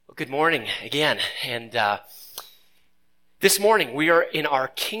Good morning again. And this morning we are in our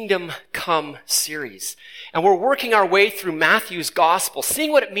Kingdom Come series. And we're working our way through Matthew's gospel,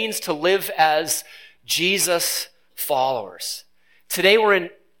 seeing what it means to live as Jesus followers. Today we're in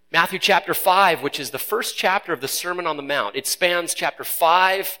Matthew chapter 5, which is the first chapter of the Sermon on the Mount. It spans chapter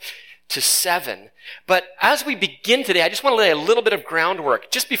 5 to 7. But as we begin today, I just want to lay a little bit of groundwork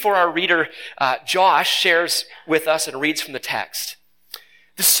just before our reader, Josh, shares with us and reads from the text.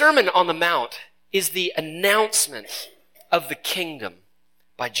 The Sermon on the Mount is the announcement of the kingdom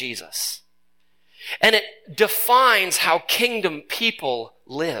by Jesus. And it defines how kingdom people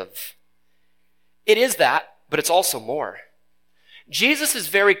live. It is that, but it's also more. Jesus is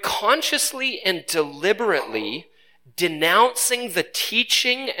very consciously and deliberately denouncing the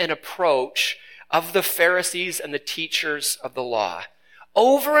teaching and approach of the Pharisees and the teachers of the law.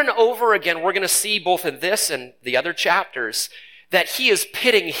 Over and over again, we're going to see both in this and the other chapters that he is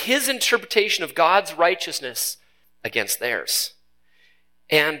pitting his interpretation of God's righteousness against theirs.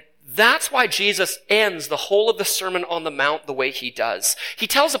 And that's why Jesus ends the whole of the Sermon on the Mount the way he does. He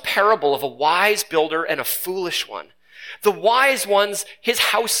tells a parable of a wise builder and a foolish one. The wise one's, his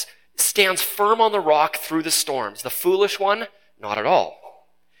house stands firm on the rock through the storms. The foolish one, not at all.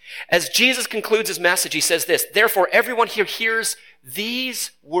 As Jesus concludes his message, he says this, "Therefore, everyone here hears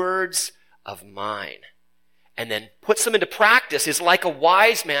these words of mine and then puts them into practice is like a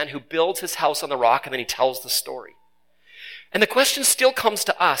wise man who builds his house on the rock," and then he tells the story. And the question still comes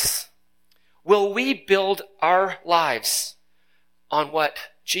to us. Will we build our lives on what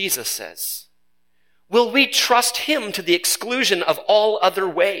Jesus says? Will we trust him to the exclusion of all other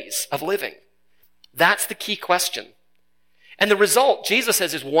ways of living? That's the key question. And the result, Jesus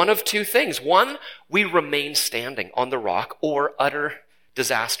says, is one of two things. One, we remain standing on the rock, or utter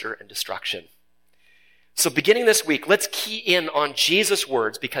disaster and destruction. So beginning this week, let's key in on Jesus'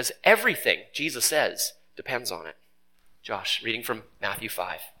 words because everything Jesus says depends on it. Josh, reading from Matthew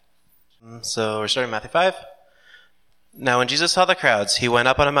 5. So we're starting Matthew 5. Now when Jesus saw the crowds, he went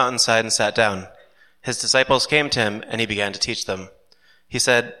up on a mountainside and sat down. His disciples came to him, and he began to teach them. He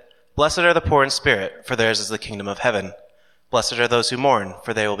said, "Blessed are the poor in spirit, for theirs is the kingdom of heaven. Blessed are those who mourn,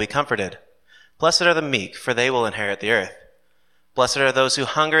 for they will be comforted. Blessed are the meek, for they will inherit the earth. Blessed are those who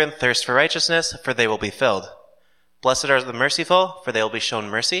hunger and thirst for righteousness, for they will be filled. Blessed are the merciful, for they will be shown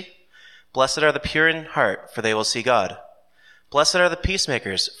mercy. Blessed are the pure in heart, for they will see God. Blessed are the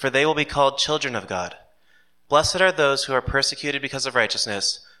peacemakers, for they will be called children of God. Blessed are those who are persecuted because of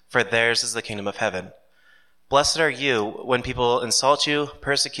righteousness, for theirs is the kingdom of heaven. Blessed are you when people insult you,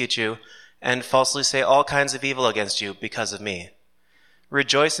 persecute you, and falsely say all kinds of evil against you because of me.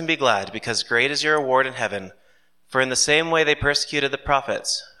 Rejoice and be glad, because great is your reward in heaven, for in the same way they persecuted the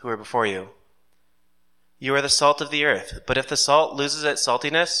prophets who were before you. You are the salt of the earth, but if the salt loses its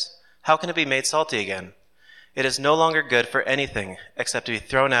saltiness, how can it be made salty again? It is no longer good for anything except to be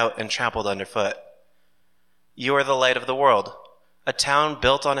thrown out and trampled underfoot. You are the light of the world. A town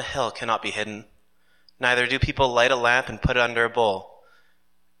built on a hill cannot be hidden. Neither do people light a lamp and put it under a bowl.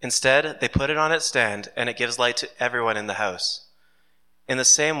 Instead, they put it on its stand, and it gives light to everyone in the house. In the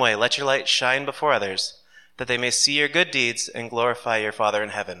same way, let your light shine before others, that they may see your good deeds and glorify your Father in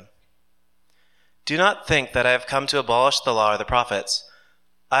heaven. Do not think that I have come to abolish the law or the prophets.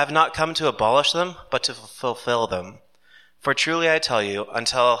 I have not come to abolish them, but to fulfill them. For truly I tell you,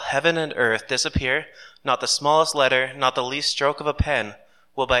 until heaven and earth disappear, not the smallest letter, not the least stroke of a pen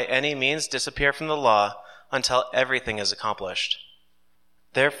will by any means disappear from the law until everything is accomplished.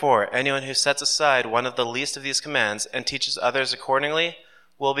 Therefore, anyone who sets aside one of the least of these commands and teaches others accordingly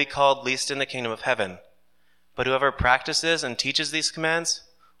will be called least in the kingdom of heaven. But whoever practices and teaches these commands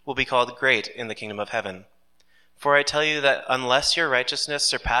will be called great in the kingdom of heaven. For I tell you that unless your righteousness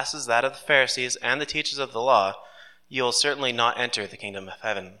surpasses that of the Pharisees and the teachers of the law, you will certainly not enter the kingdom of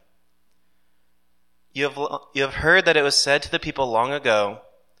heaven. You have heard that it was said to the people long ago,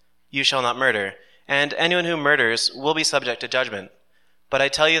 'You shall not murder,' and anyone who murders will be subject to judgment. But I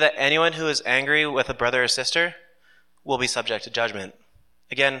tell you that anyone who is angry with a brother or sister will be subject to judgment.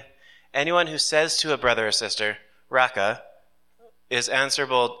 Again, anyone who says to a brother or sister, 'Raka,' is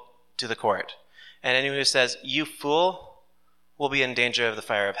answerable to the court. And anyone who says, 'You fool,' will be in danger of the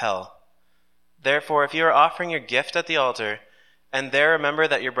fire of hell. Therefore, if you are offering your gift at the altar, and there remember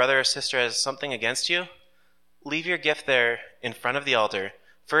that your brother or sister has something against you, leave your gift there in front of the altar.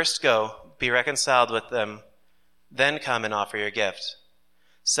 First go, be reconciled with them, then come and offer your gift.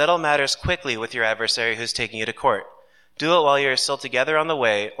 Settle matters quickly with your adversary who's taking you to court. Do it while you are still together on the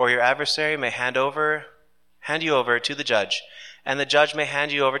way, or your adversary may hand you over to the judge, and the judge may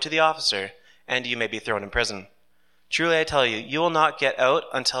hand you over to the officer, and you may be thrown in prison. Truly I tell you, you will not get out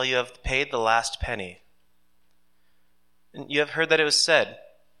until you have paid the last penny. And you have heard that it was said,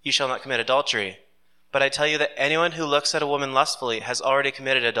 you shall not commit adultery. But I tell you that anyone who looks at a woman lustfully has already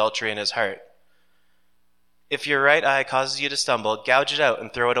committed adultery in his heart. If your right eye causes you to stumble, gouge it out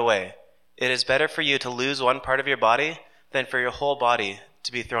and throw it away. It is better for you to lose one part of your body than for your whole body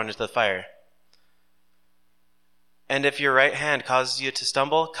to be thrown into the fire. And if your right hand causes you to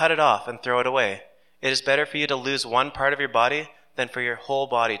stumble, cut it off and throw it away. It is better for you to lose one part of your body than for your whole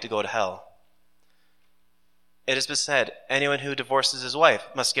body to go to hell. It has been said, anyone who divorces his wife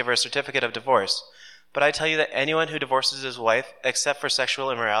must give her a certificate of divorce. But I tell you that anyone who divorces his wife, except for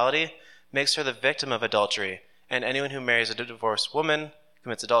sexual immorality, makes her the victim of adultery, and anyone who marries a divorced woman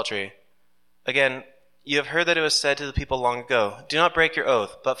commits adultery. Again, you have heard that it was said to the people long ago, do not break your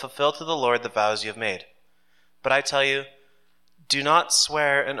oath, but fulfill to the Lord the vows you have made. But I tell you, do not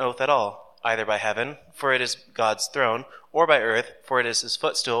swear an oath at all, either by heaven, for it is God's throne, or by earth, for it is his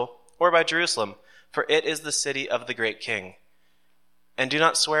footstool, or by Jerusalem, for it is the city of the great king. And do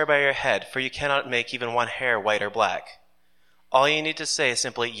not swear by your head, for you cannot make even one hair white or black. All you need to say is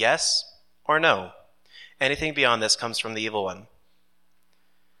simply yes or no. Anything beyond this comes from the evil one.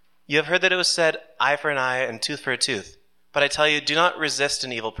 You have heard that it was said, eye for an eye and tooth for a tooth. But I tell you, do not resist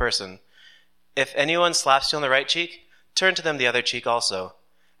an evil person. If anyone slaps you on the right cheek, turn to them the other cheek also.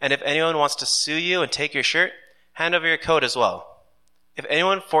 And if anyone wants to sue you and take your shirt, hand over your coat as well. If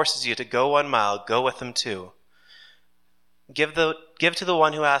anyone forces you to go 1 mile, go with them 2. Give to the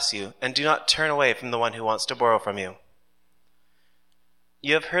one who asks you, and do not turn away from the one who wants to borrow from you.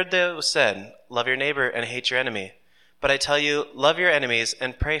 You have heard that it was said, love your neighbor and hate your enemy. But I tell you, love your enemies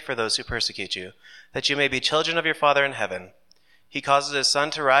and pray for those who persecute you, that you may be children of your Father in heaven. He causes his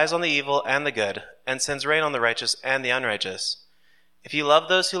sun to rise on the evil and the good, and sends rain on the righteous and the unrighteous. If you love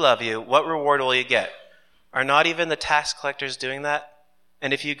those who love you, what reward will you get? Are not even the tax collectors doing that?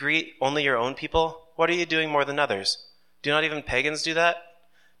 And if you greet only your own people, what are you doing more than others? Do not even pagans do that?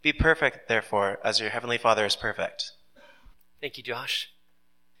 Be perfect, therefore, as your heavenly Father is perfect. Thank you, Josh.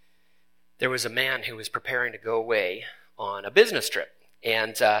 There was a man who was preparing to go away on a business trip,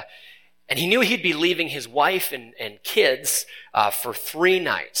 and he knew he'd be leaving his wife and kids for 3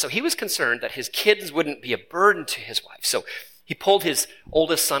 nights. So he was concerned that his kids wouldn't be a burden to his wife. So he pulled his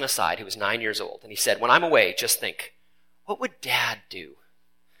oldest son aside, who was 9 years old, and he said, when I'm away, just think, what would Dad do?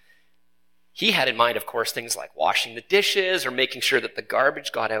 He had in mind, of course, things like washing the dishes or making sure that the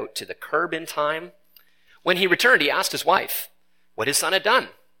garbage got out to the curb in time. When he returned, he asked his wife what his son had done.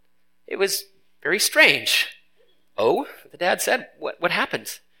 It was very strange. Oh, the dad said, what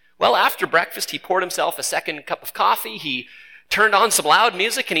happened? Well, after breakfast, he poured himself a second cup of coffee, he turned on some loud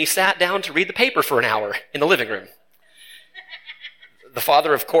music, and he sat down to read the paper for an hour in the living room. The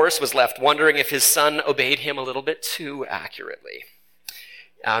father, of course, was left wondering if his son obeyed him a little bit too accurately.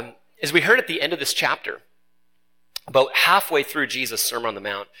 As we heard at the end of this chapter, about halfway through Jesus' Sermon on the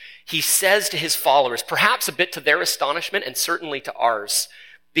Mount, he says to his followers, perhaps a bit to their astonishment and certainly to ours,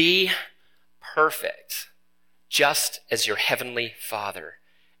 be perfect, just as your heavenly Father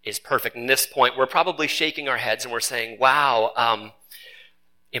is perfect. And at this point, we're probably shaking our heads and we're saying, wow,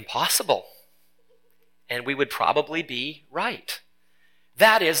 impossible. And we would probably be right.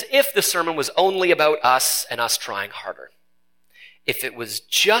 That is, if the sermon was only about us and us trying harder. If it was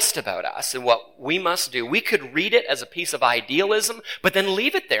just about us and what we must do, we could read it as a piece of idealism, but then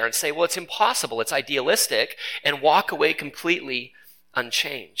leave it there and say, well, it's impossible, it's idealistic, and walk away completely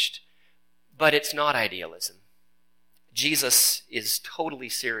unchanged. But it's not idealism. Jesus is totally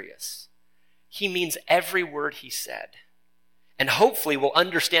serious. He means every word he said. And hopefully we'll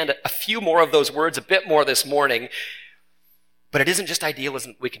understand a few more of those words a bit more this morning. But it isn't just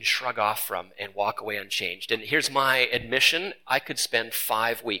idealism we can shrug off from and walk away unchanged. And here's my admission. I could spend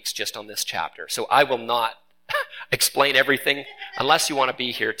 5 weeks just on this chapter. So I will not explain everything unless you want to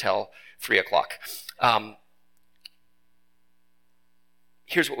be here till 3 o'clock.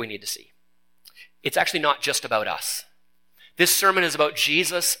 Here's what we need to see. It's actually not just about us. This sermon is about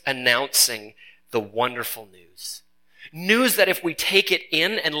Jesus announcing the wonderful news. News that if we take it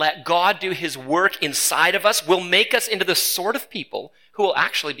in and let God do his work inside of us, will make us into the sort of people who will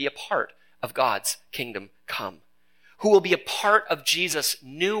actually be a part of God's kingdom come. Who will be a part of Jesus'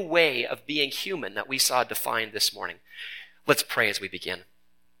 new way of being human that we saw defined this morning. Let's pray as we begin.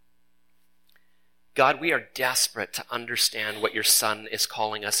 God, we are desperate to understand what your Son is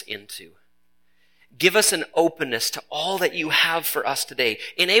calling us into. Give us an openness to all that you have for us today.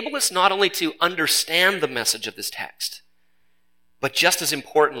 Enable us not only to understand the message of this text, but just as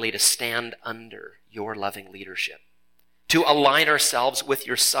importantly, to stand under your loving leadership, to align ourselves with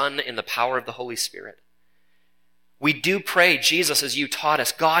your Son in the power of the Holy Spirit. We do pray, Jesus, as you taught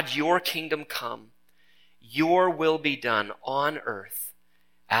us, God, your kingdom come, your will be done on earth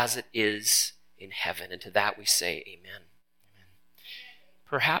as it is in heaven. And to that we say amen. Amen.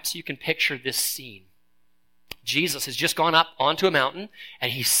 Perhaps you can picture this scene. Jesus has just gone up onto a mountain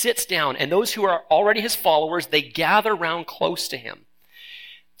and he sits down, and those who are already his followers, they gather round close to him.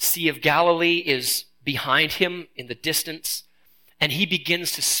 Sea of Galilee is behind him in the distance, and he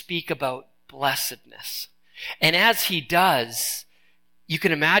begins to speak about blessedness. And as he does, you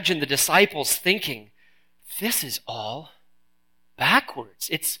can imagine the disciples thinking, this is all backwards.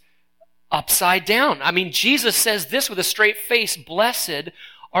 It's upside down. I mean, Jesus says this with a straight face, blessed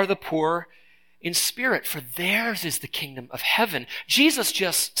are the poor in spirit, for theirs is the kingdom of heaven. Jesus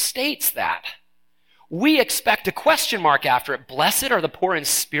just states that. We expect a question mark after it. Blessed are the poor in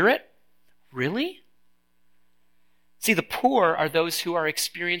spirit? Really? See, the poor are those who are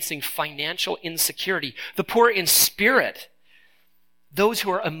experiencing financial insecurity. The poor in spirit, those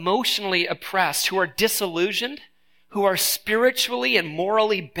who are emotionally oppressed, who are disillusioned, who are spiritually and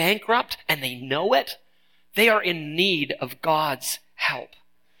morally bankrupt, and they know it, they are in need of God's help.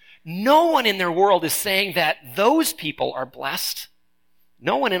 No one in their world is saying that those people are blessed.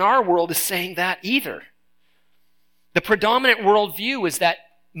 No one in our world is saying that either. The predominant worldview is that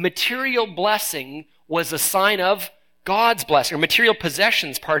material blessing was a sign of God's blessing, or material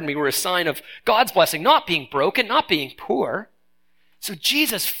possessions, were a sign of God's blessing, not being broken, not being poor. So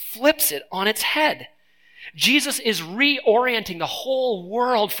Jesus flips it on its head. Jesus is reorienting the whole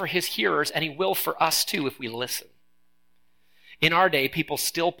world for his hearers, and he will for us too if we listen. In our day, people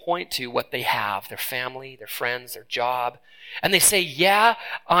still point to what they have, their family, their friends, their job, and they say, yeah,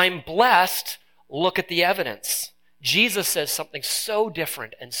 I'm blessed. Look at the evidence. Jesus says something so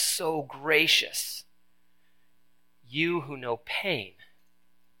different and so gracious. You who know pain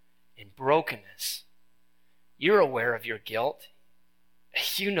and brokenness, you're aware of your guilt.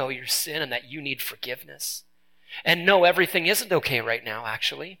 You know your sin and that you need forgiveness. And no, everything isn't okay right now,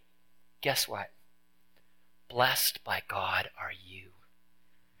 actually. Guess what? Blessed by God are you.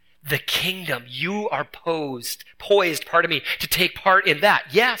 The kingdom, you are poised, to take part in that.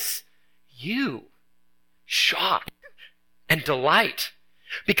 Yes, you. Shock and delight.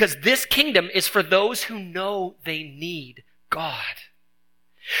 Because this kingdom is for those who know they need God.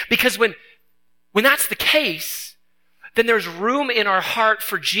 Because when that's the case, then there's room in our heart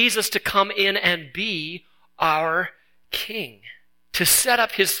for Jesus to come in and be our king, to set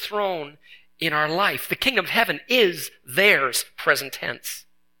up his throne in our life. The kingdom of heaven is theirs, present tense.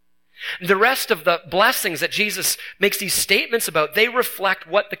 The rest of the blessings that Jesus makes these statements about, they reflect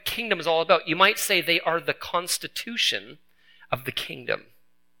what the kingdom is all about. You might say they are the constitution of the kingdom.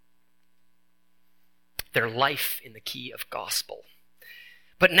 Their life in the key of gospel.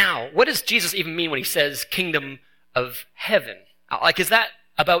 But now, what does Jesus even mean when he says kingdom of heaven? Like, is that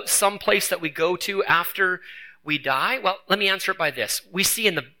about some place that we go to after we die? Well, let me answer it by this. We see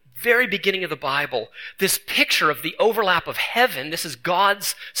in the very beginning of the Bible this picture of the overlap of heaven. This is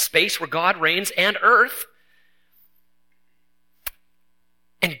God's space where God reigns, and earth.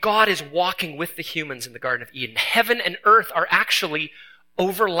 And God is walking with the humans in the Garden of Eden. Heaven and earth are actually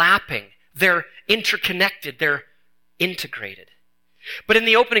overlapping. They're interconnected. They're integrated. But in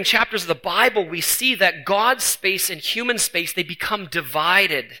the opening chapters of the Bible, we see that God's space and human space, they become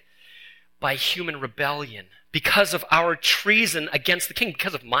divided by human rebellion because of our treason against the king,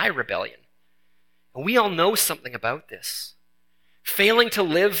 because of my rebellion. And we all know something about this. Failing to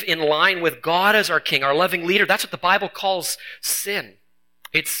live in line with God as our king, our loving leader, that's what the Bible calls sin.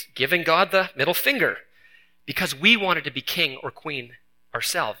 It's giving God the middle finger because we wanted to be king or queen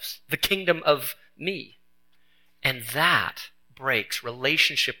ourselves, the kingdom of me. And that breaks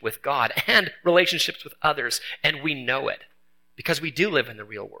relationship with God and relationships with others, and we know it because we do live in the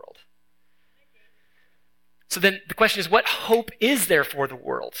real world. So then the question is, what hope is there for the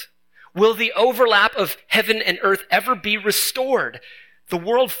world? Will the overlap of heaven and earth ever be restored? The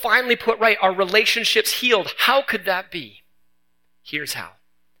world finally put right, our relationships healed. How could that be? Here's how.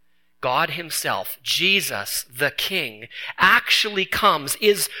 God himself, Jesus, the King, actually comes,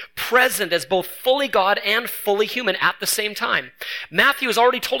 is present as both fully God and fully human at the same time. Matthew has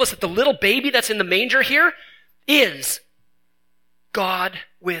already told us that the little baby that's in the manger here is God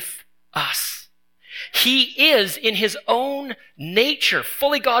with us. He is, in his own nature,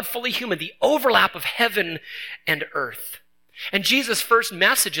 fully God, fully human, the overlap of heaven and earth. And Jesus' first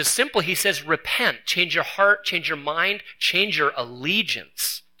message is simple. He says, repent, change your heart, change your mind, change your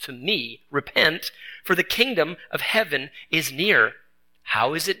allegiance to me. Repent, for the kingdom of heaven is near.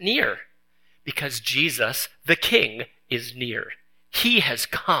 How is it near? Because Jesus, the King, is near. He has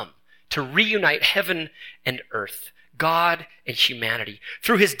come to reunite heaven and earth, God and humanity.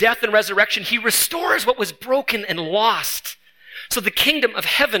 Through his death and resurrection, he restores what was broken and lost. So the kingdom of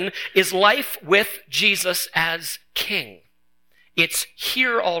heaven is life with Jesus as king. It's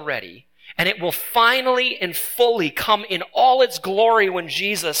here already, and it will finally and fully come in all its glory when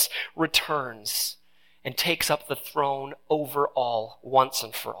Jesus returns and takes up the throne over all, once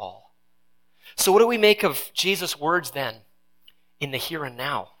and for all. So what do we make of Jesus' words then in the here and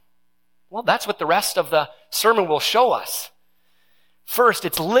now? Well, that's what the rest of the sermon will show us. First,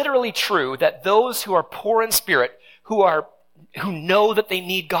 it's literally true that those who are poor in spirit, who know that they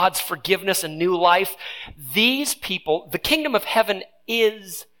need God's forgiveness and new life, these people, the kingdom of heaven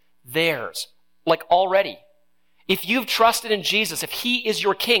is theirs, like already. If you've trusted in Jesus, if he is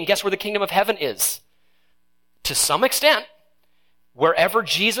your king, guess where the kingdom of heaven is? To some extent, wherever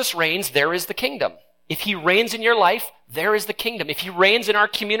Jesus reigns, there is the kingdom. If he reigns in your life, there is the kingdom. If he reigns in our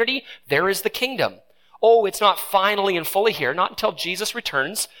community, there is the kingdom. Oh, it's not finally and fully here, not until Jesus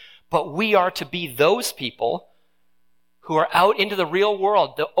returns, but we are to be those people who are out into the real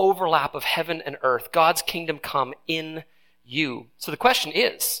world, the overlap of heaven and earth, God's kingdom come in you. So the question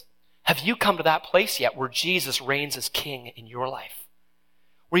is, have you come to that place yet where Jesus reigns as king in your life?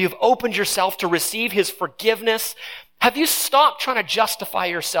 Where you've opened yourself to receive his forgiveness? Have you stopped trying to justify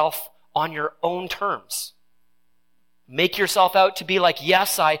yourself on your own terms? Make yourself out to be like,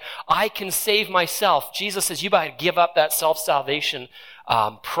 yes, I can save myself. Jesus says you better give up that self-salvation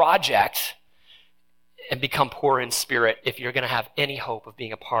project and become poor in spirit if you're going to have any hope of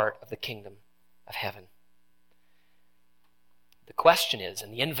being a part of the kingdom of heaven. The question is,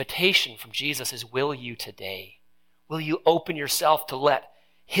 and the invitation from Jesus is, will you today? Will you open yourself to let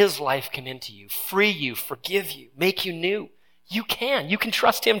his life come into you, free you, forgive you, make you new? You can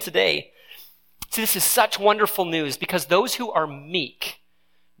trust him today. See, this is such wonderful news because those who are meek,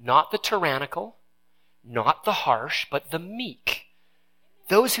 not the tyrannical, not the harsh, but the meek,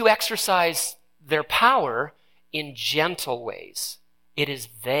 those who exercise their power in gentle ways, it is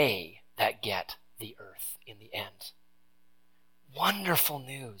they that get the earth in the end. Wonderful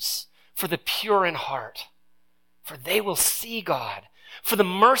news for the pure in heart, for they will see God. For the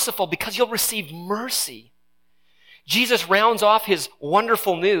merciful, because you'll receive mercy. Jesus rounds off his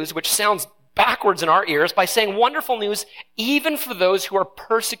wonderful news, which sounds backwards in our ears, by saying wonderful news even for those who are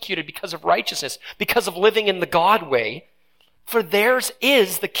persecuted because of righteousness, because of living in the God way. For theirs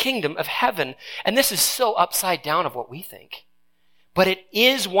is the kingdom of heaven. And this is so upside down of what we think. But it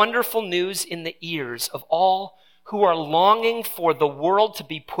is wonderful news in the ears of all who are longing for the world to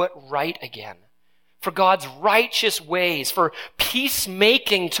be put right again, for God's righteous ways, for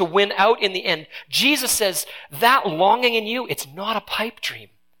peacemaking to win out in the end. Jesus says that longing in you, it's not a pipe dream.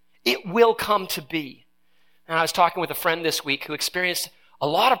 It will come to be. And I was talking with a friend this week who experienced a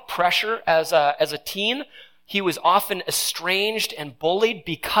lot of pressure as a teen. He was often estranged and bullied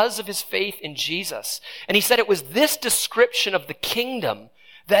because of his faith in Jesus. And he said it was this description of the kingdom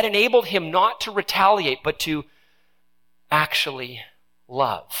that enabled him not to retaliate, but to actually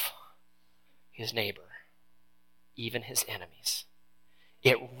love his neighbor, even his enemies.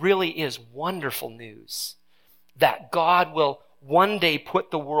 It really is wonderful news that God will one day put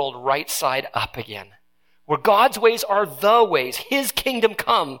the world right side up again, where God's ways are the ways, his kingdom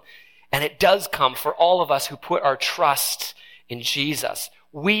come. And it does come for all of us who put our trust in Jesus.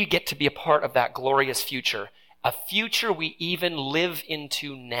 We get to be a part of that glorious future, a future we even live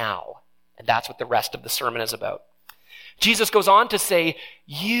into now. And that's what the rest of the sermon is about. Jesus goes on to say,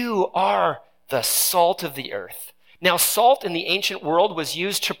 you are the salt of the earth. Now, salt in the ancient world was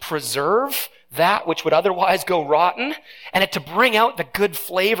used to preserve that which would otherwise go rotten, and to bring out the good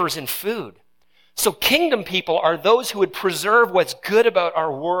flavors in food. So kingdom people are those who would preserve what's good about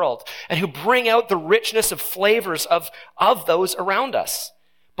our world and who bring out the richness of flavors of those around us.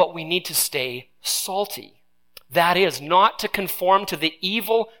 But we need to stay salty. That is, not to conform to the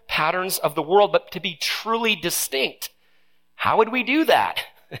evil patterns of the world, but to be truly distinct. How would we do that?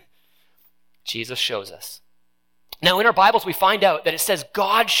 Jesus shows us. Now, in our Bibles, we find out that it says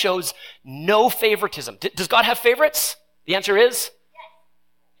God shows no favoritism. Does God have favorites? The answer is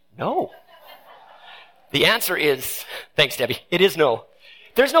no. The answer is, thanks, Debbie, it is no.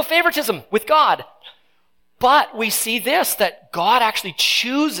 There's no favoritism with God. But we see this, that God actually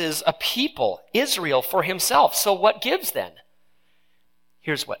chooses a people, Israel, for himself. So what gives then?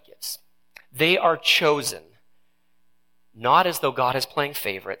 Here's what gives. They are chosen, not as though God is playing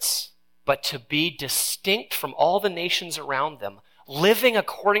favorites, but to be distinct from all the nations around them, living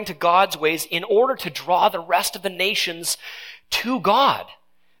according to God's ways in order to draw the rest of the nations to God.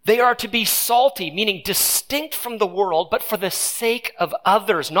 They are to be salty, meaning distinct from the world, but for the sake of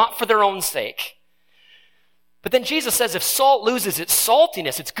others, not for their own sake. But then Jesus says if salt loses its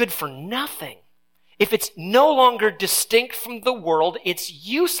saltiness, it's good for nothing. If it's no longer distinct from the world, it's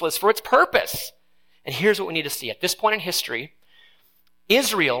useless for its purpose. And here's what we need to see. At this point in history,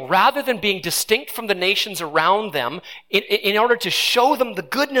 Israel, rather than being distinct from the nations around them, in order to show them the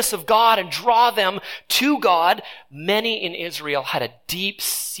goodness of God and draw them to God, many in Israel had a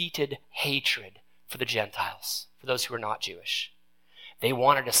deep-seated hatred for the Gentiles, for those who are not Jewish. They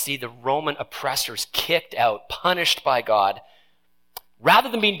wanted to see the Roman oppressors kicked out, punished by God. Rather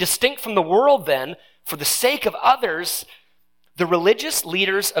than being distinct from the world then, for the sake of others, the religious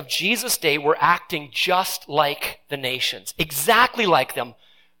leaders of Jesus' day were acting just like the nations, exactly like them.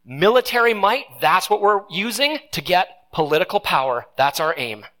 Military might, that's what we're using to get political power. That's our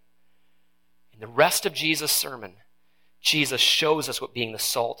aim. In the rest of Jesus' sermon, Jesus shows us what being the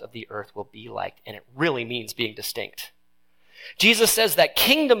salt of the earth will be like, and it really means being distinct. Jesus says that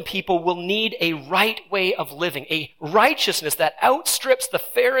kingdom people will need a right way of living, a righteousness that outstrips the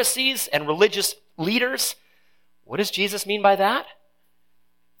Pharisees and religious leaders. What does Jesus mean by that?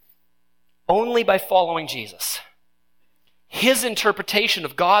 Only by following Jesus. His interpretation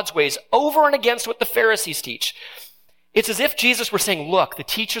of God's ways over and against what the Pharisees teach. It's as if Jesus were saying, look, the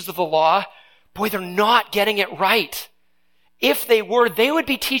teachers of the law, boy, they're not getting it right. If they were, they would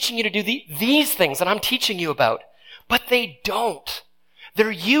be teaching you to do these things that I'm teaching you about. But they don't. They're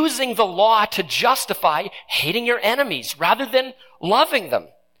using the law to justify hating your enemies rather than loving them.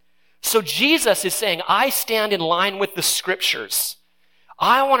 So Jesus is saying, I stand in line with the scriptures.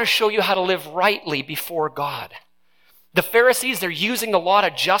 I want to show you how to live rightly before God. The Pharisees, they're using the law to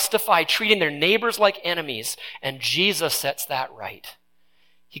justify treating their neighbors like enemies, and Jesus sets that right.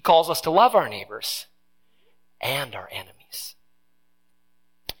 He calls us to love our neighbors and our enemies.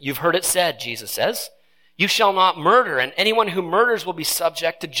 You've heard it said, Jesus says, you shall not murder, and anyone who murders will be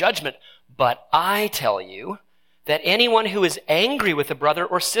subject to judgment. But I tell you that anyone who is angry with a brother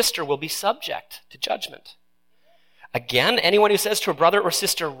or sister will be subject to judgment. Again, anyone who says to a brother or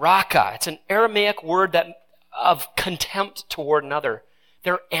sister, raka, it's an Aramaic word of contempt toward another.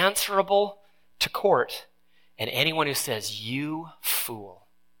 They're answerable to court. And anyone who says, you fool,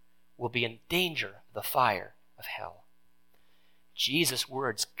 will be in danger of the fire of hell. Jesus'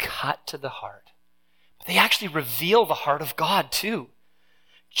 words cut to the heart. But they actually reveal the heart of God too.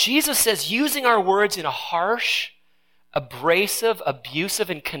 Jesus says using our words in a harsh, abrasive, abusive,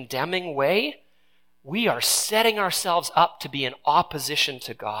 and condemning way, we are setting ourselves up to be in opposition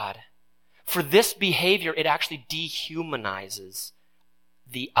to God. For this behavior, it actually dehumanizes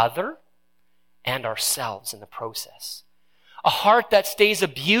the other and ourselves in the process. A heart that stays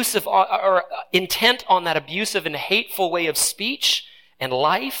abusive or intent on that abusive and hateful way of speech and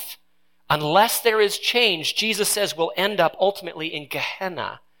life, unless there is change, Jesus says will end up ultimately in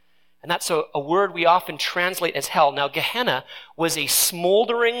Gehenna. And that's a word we often translate as hell. Now, Gehenna was a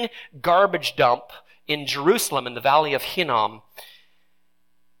smoldering garbage dump in Jerusalem in the valley of Hinnom.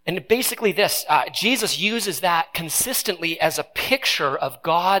 And basically this, Jesus uses that consistently as a picture of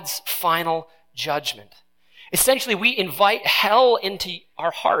God's final judgment. Essentially, we invite hell into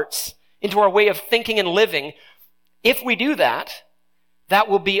our hearts, into our way of thinking and living. If we do that, that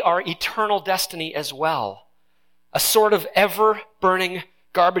will be our eternal destiny as well. A sort of ever-burning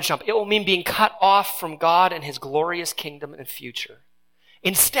garbage dump. It will mean being cut off from God and his glorious kingdom and future.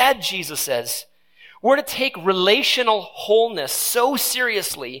 Instead, Jesus says, we're to take relational wholeness so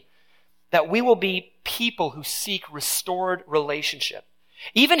seriously that we will be people who seek restored relationship.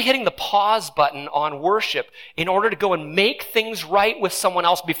 Even hitting the pause button on worship in order to go and make things right with someone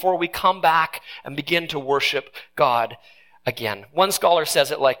else before we come back and begin to worship God again. One scholar says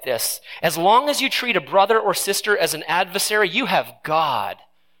it like this: as long as you treat a brother or sister as an adversary, you have God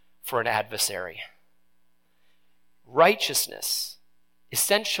for an adversary. Righteousness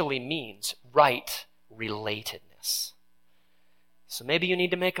essentially means right relatedness. So maybe you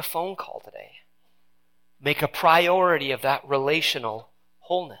need to make a phone call today. Make a priority of that relational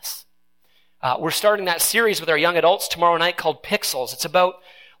wholeness. We're starting that series with our young adults tomorrow night called Pixels. It's about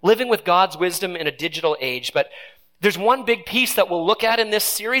living with God's wisdom in a digital age. But there's one big piece that we'll look at in this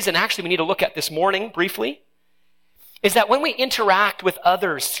series, and actually we need to look at this morning briefly, is that when we interact with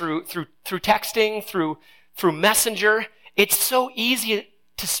others through texting, through Messenger, it's so easy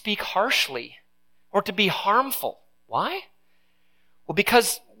to speak harshly or to be harmful. Why? Well,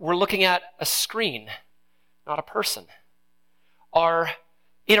 because we're looking at a screen, not a person. Our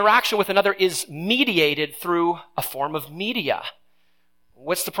interaction with another is mediated through a form of media.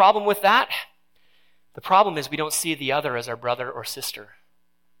 What's the problem with that? The problem is we don't see the other as our brother or sister.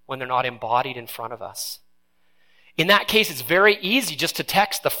 when they're not embodied in front of us. In that case, it's very easy just to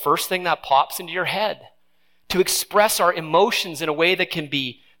text the first thing that pops into your head, to express our emotions in a way that can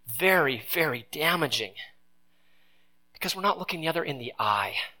be very, very damaging, because we're not looking the other in the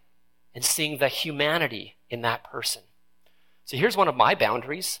eye and seeing the humanity in that person. So here's one of my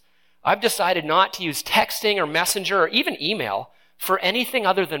boundaries. I've decided not to use texting or messenger or even email for anything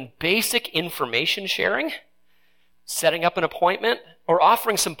other than basic information sharing, setting up an appointment, or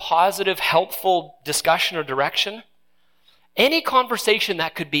offering some positive, helpful discussion or direction. Any conversation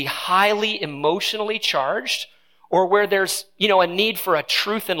that could be highly emotionally charged, or where there's, a need for a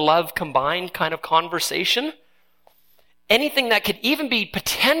truth and love combined kind of conversation, anything that could even be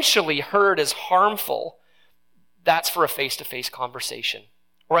potentially heard as harmful, that's for a face-to-face conversation,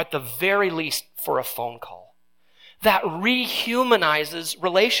 or at the very least for a phone call. That rehumanizes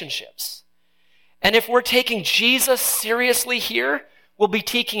relationships. And if we're taking Jesus seriously here, we'll be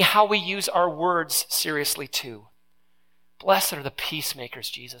taking how we use our words seriously too. Blessed are the peacemakers,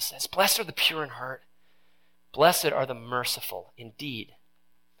 Jesus says. Blessed are the pure in heart. Blessed are the merciful, indeed.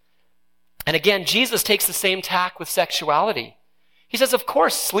 And again, Jesus takes the same tack with sexuality. He says, of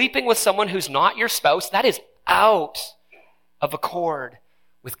course, sleeping with someone who's not your spouse, that is out of accord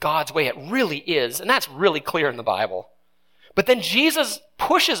with God's way. It really is. And that's really clear in the Bible. But then Jesus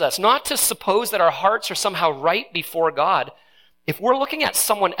pushes us not to suppose that our hearts are somehow right before God if we're looking at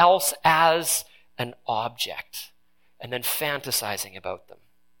someone else as an object and then fantasizing about them.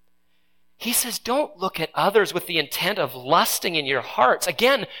 He says, don't look at others with the intent of lusting in your hearts.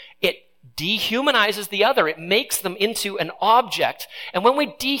 Again, it dehumanizes the other. It makes them into an object. And when we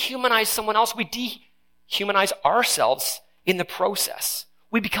dehumanize someone else, we dehumanize ourselves in the process.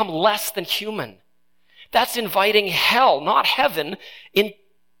 We become less than human. That's inviting hell, not heaven,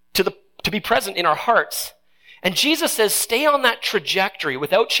 to be present in our hearts. And Jesus says, stay on that trajectory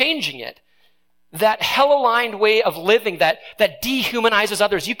without changing it. That hell-aligned way of living that dehumanizes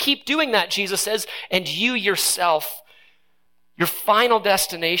others. You keep doing that, Jesus says, and you yourself, your final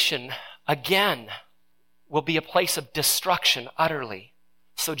destination, again, will be a place of destruction utterly.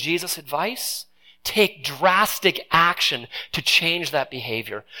 So Jesus' advice? Take drastic action to change that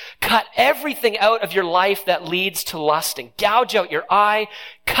behavior. Cut everything out of your life that leads to lusting. Gouge out your eye,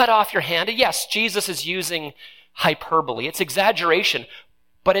 cut off your hand. And yes, Jesus is using hyperbole. It's exaggeration,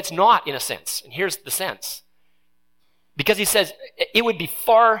 but it's not in a sense. And here's the sense. Because he says it would be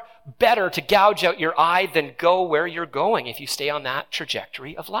far better to gouge out your eye than go where you're going if you stay on that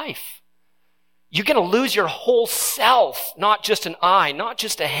trajectory of life. You're going to lose your whole self, not just an eye, not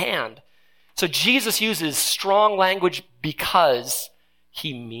just a hand. So Jesus uses strong language because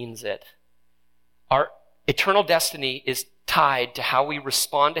he means it. Our eternal destiny is tied to how we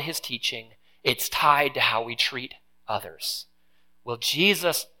respond to his teaching. It's tied to how we treat others. Will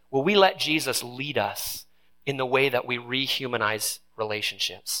we let Jesus lead us in the way that we rehumanize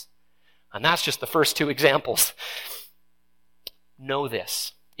relationships? And that's just the first two examples. Know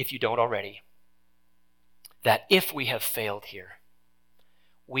this, if you don't already, that if we have failed here,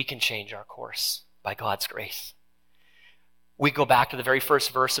 we can change our course by God's grace. We go back to the very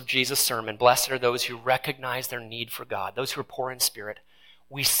first verse of Jesus' sermon. Blessed are those who recognize their need for God, those who are poor in spirit.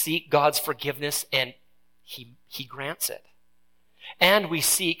 We seek God's forgiveness and he grants it. And we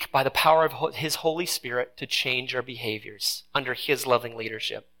seek, by the power of his Holy Spirit, to change our behaviors under his loving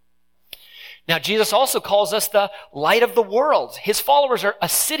leadership. Now, Jesus also calls us the light of the world. His followers are a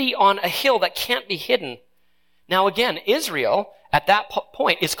city on a hill that can't be hidden. Now, again, Israel, at that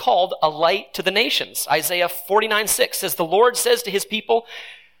point, is called a light to the nations. Isaiah 49:6 says, the Lord says to his people,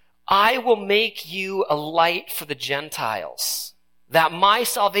 I will make you a light for the Gentiles, that my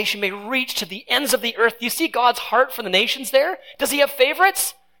salvation may reach to the ends of the earth. Do you see God's heart for the nations there? Does he have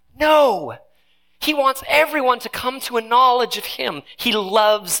favorites? No. He wants everyone to come to a knowledge of him. He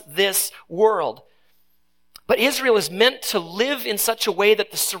loves this world. But Israel is meant to live in such a way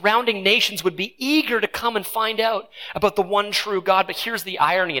that the surrounding nations would be eager to come and find out about the one true God. But here's the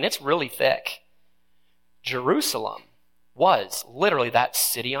irony, and it's really thick. Jerusalem was literally that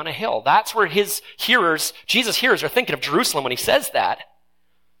city on a hill. That's where his hearers, Jesus' hearers, are thinking of Jerusalem when he says that.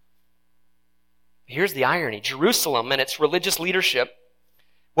 Here's the irony. Jerusalem and its religious leadership,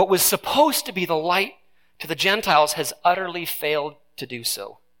 what was supposed to be the light to the Gentiles, has utterly failed to do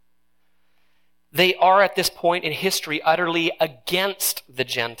so. They are at this point in history utterly against the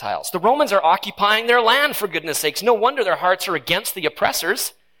Gentiles. The Romans are occupying their land, for goodness sakes. No wonder their hearts are against the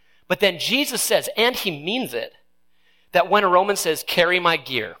oppressors. But then Jesus says, and he means it, that when a Roman says, carry my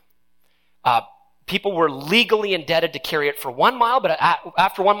gear, people were legally indebted to carry it for 1 mile, but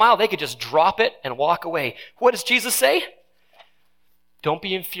after 1 mile, they could just drop it and walk away. What does Jesus say? Don't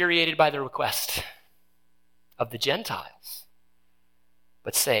be infuriated by the request of the Gentiles,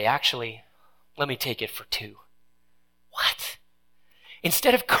 but say, actually, let me take it for 2. What?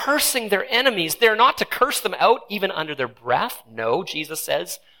 Instead of cursing their enemies, they're not to curse them out even under their breath. No, Jesus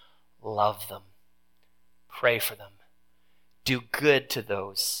says, love them. Pray for them. Do good to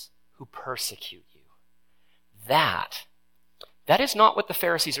those who persecute you. That is not what the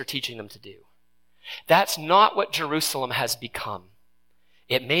Pharisees are teaching them to do. That's not what Jerusalem has become.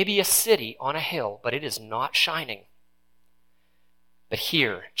 It may be a city on a hill, but it is not shining. But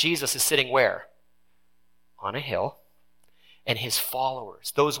here, Jesus is sitting where? On a hill. And his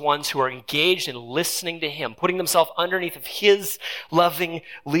followers, those ones who are engaged in listening to him, putting themselves underneath of his loving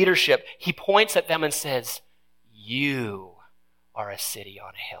leadership, he points at them and says, you are a city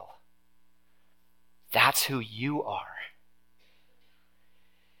on a hill. That's who you are.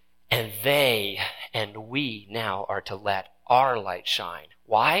 And they and we now are to let our light shine.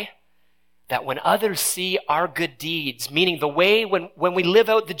 Why? That when others see our good deeds, meaning the way when we live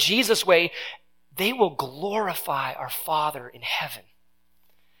out the Jesus way, they will glorify our Father in heaven.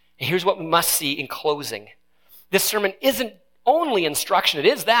 And here's what we must see in closing. This sermon isn't only instruction, it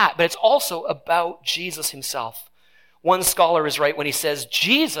is that, but it's also about Jesus himself. One scholar is right when he says,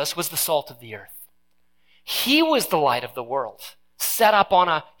 Jesus was the salt of the earth. He was the light of the world, set up on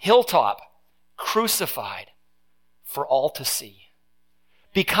a hilltop, crucified for all to see,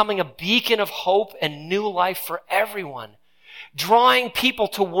 becoming a beacon of hope and new life for everyone, drawing people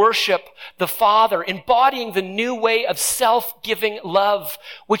to worship the Father, embodying the new way of self-giving love,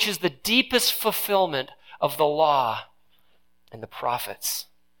 which is the deepest fulfillment of the law and the prophets.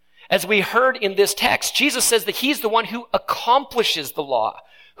 As we heard in this text, Jesus says that he's the one who accomplishes the law,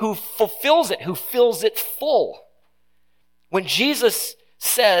 who fulfills it, who fills it full. When Jesus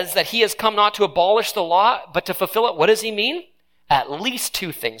says that he has come not to abolish the law, but to fulfill it, what does he mean? At least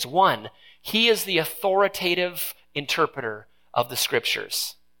 2 things. 1, he is the authoritative interpreter of the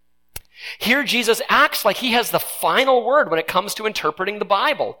scriptures. Here Jesus acts like he has the final word when it comes to interpreting the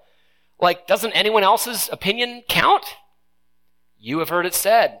Bible. Like, doesn't anyone else's opinion count? You have heard it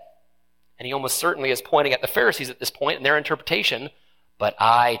said. And he almost certainly is pointing at the Pharisees at this point in their interpretation. But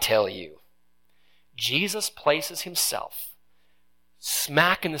I tell you, Jesus places himself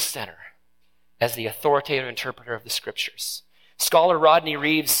smack in the center as the authoritative interpreter of the scriptures. Scholar Rodney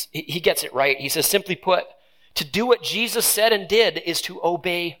Reeves, he gets it right. He says, simply put, to do what Jesus said and did is to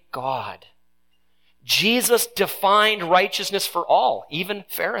obey God. Jesus defined righteousness for all, even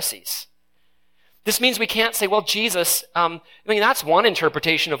Pharisees. This means we can't say, well, Jesus, that's one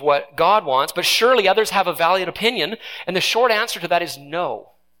interpretation of what God wants, but surely others have a valid opinion. And the short answer to that is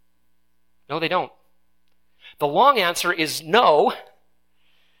no. No, they don't. The long answer is no,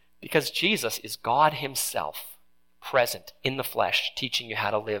 because Jesus is God himself, present in the flesh, teaching you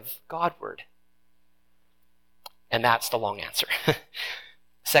how to live Godward. And that's the long answer.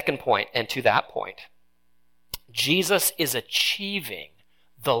 Second point, and to that point, Jesus is achieving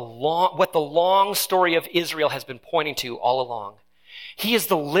what the long story of Israel has been pointing to all along. He is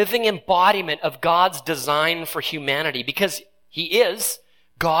the living embodiment of God's design for humanity because he is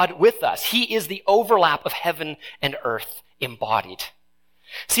God with us. He is the overlap of heaven and earth embodied.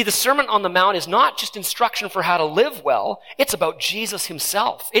 See, the Sermon on the Mount is not just instruction for how to live well. It's about Jesus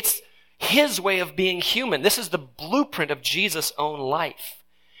himself. It's his way of being human. This is the blueprint of Jesus' own life.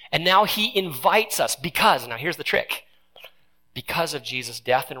 And now he invites us now here's the trick. Because of Jesus'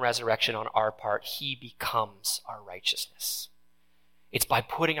 death and resurrection on our part, he becomes our righteousness. It's by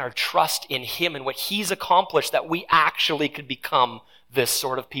putting our trust in him and what he's accomplished that we actually could become this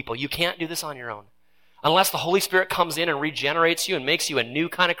sort of people. You can't do this on your own. Unless the Holy Spirit comes in and regenerates you and makes you a new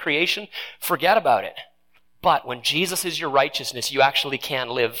kind of creation, forget about it. But when Jesus is your righteousness, you actually can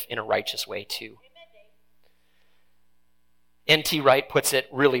live in a righteous way too. N.T. Wright puts it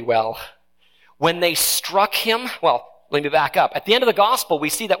really well. When they struck him, let me back up. At the end of the gospel, we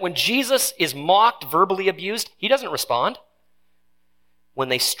see that when Jesus is mocked, verbally abused, he doesn't respond. When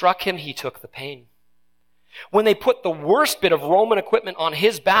they struck him, he took the pain. When they put the worst bit of Roman equipment on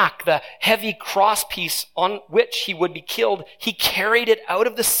his back, the heavy crosspiece on which he would be killed, he carried it out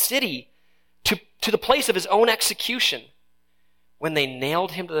of the city to the place of his own execution. When they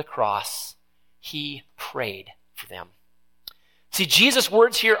nailed him to the cross, he prayed for them. See, Jesus'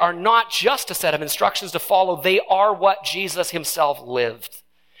 words here are not just a set of instructions to follow. They are what Jesus himself lived.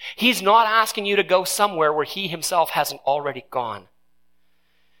 He's not asking you to go somewhere where he himself hasn't already gone.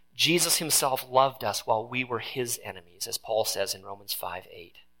 Jesus himself loved us while we were his enemies, as Paul says in Romans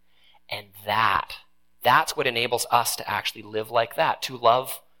 5:8. And that's what enables us to actually live like that, to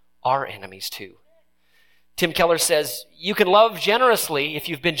love our enemies too. Tim Keller says, you can love generously if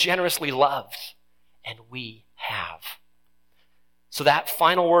you've been generously loved. And we have. So that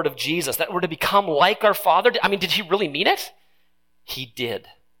final word of Jesus, that we're to become like our Father, I mean, did he really mean it? He did.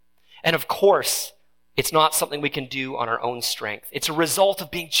 And of course, it's not something we can do on our own strength. It's a result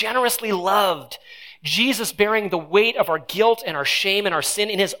of being generously loved. Jesus bearing the weight of our guilt and our shame and our sin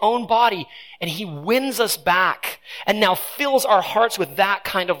in his own body, and he wins us back and now fills our hearts with that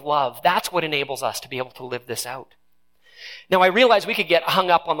kind of love. That's what enables us to be able to live this out. Now, I realize we could get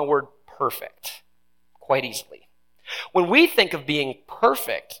hung up on the word perfect quite easily. When we think of being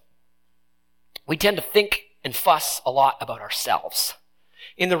perfect, we tend to think and fuss a lot about ourselves.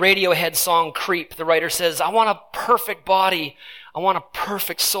 In the Radiohead song Creep, the writer says, I want a perfect body, I want a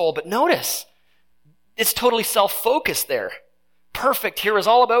perfect soul. But notice, it's totally self-focused there. Perfect here is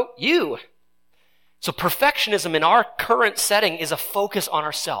all about you. So perfectionism in our current setting is a focus on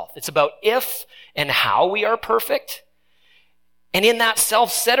ourselves. It's about if and how we are perfect. And in that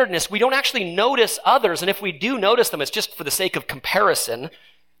self-centeredness, we don't actually notice others. And if we do notice them, it's just for the sake of comparison,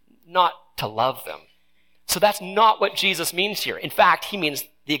 not to love them. So that's not what Jesus means here. In fact, he means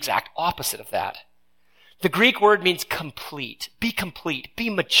the exact opposite of that. The Greek word means complete, be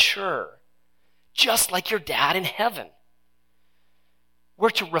mature, just like your dad in heaven.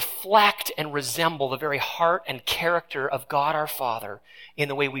 We're to reflect and resemble the very heart and character of God our Father in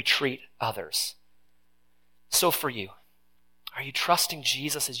the way we treat others. So for you, are you trusting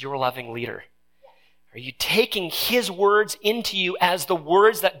Jesus as your loving leader? Are you taking his words into you as the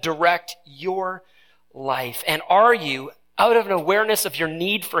words that direct your life? And are you, out of an awareness of your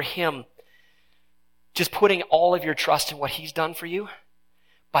need for him, just putting all of your trust in what he's done for you?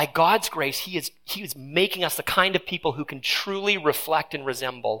 By God's grace, he is making us the kind of people who can truly reflect and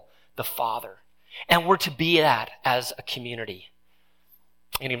resemble the Father. And we're to be that as a community.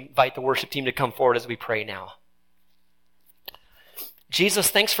 And invite the worship team to come forward as we pray now. Jesus,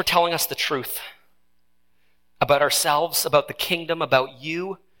 thanks for telling us the truth about ourselves, about the kingdom, about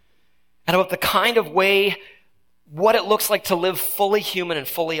you, and about the kind of way, what it looks like to live fully human and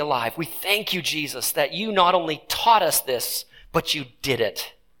fully alive. We thank you, Jesus, that you not only taught us this, but you did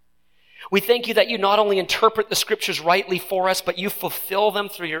it. We thank you that you not only interpret the scriptures rightly for us, but you fulfill them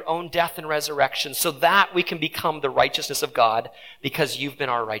through your own death and resurrection so that we can become the righteousness of God because you've been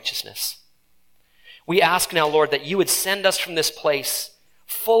our righteousness. We ask now, Lord, that you would send us from this place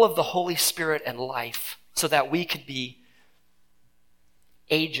full of the Holy Spirit and life so that we could be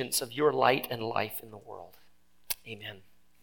agents of your light and life in the world. Amen.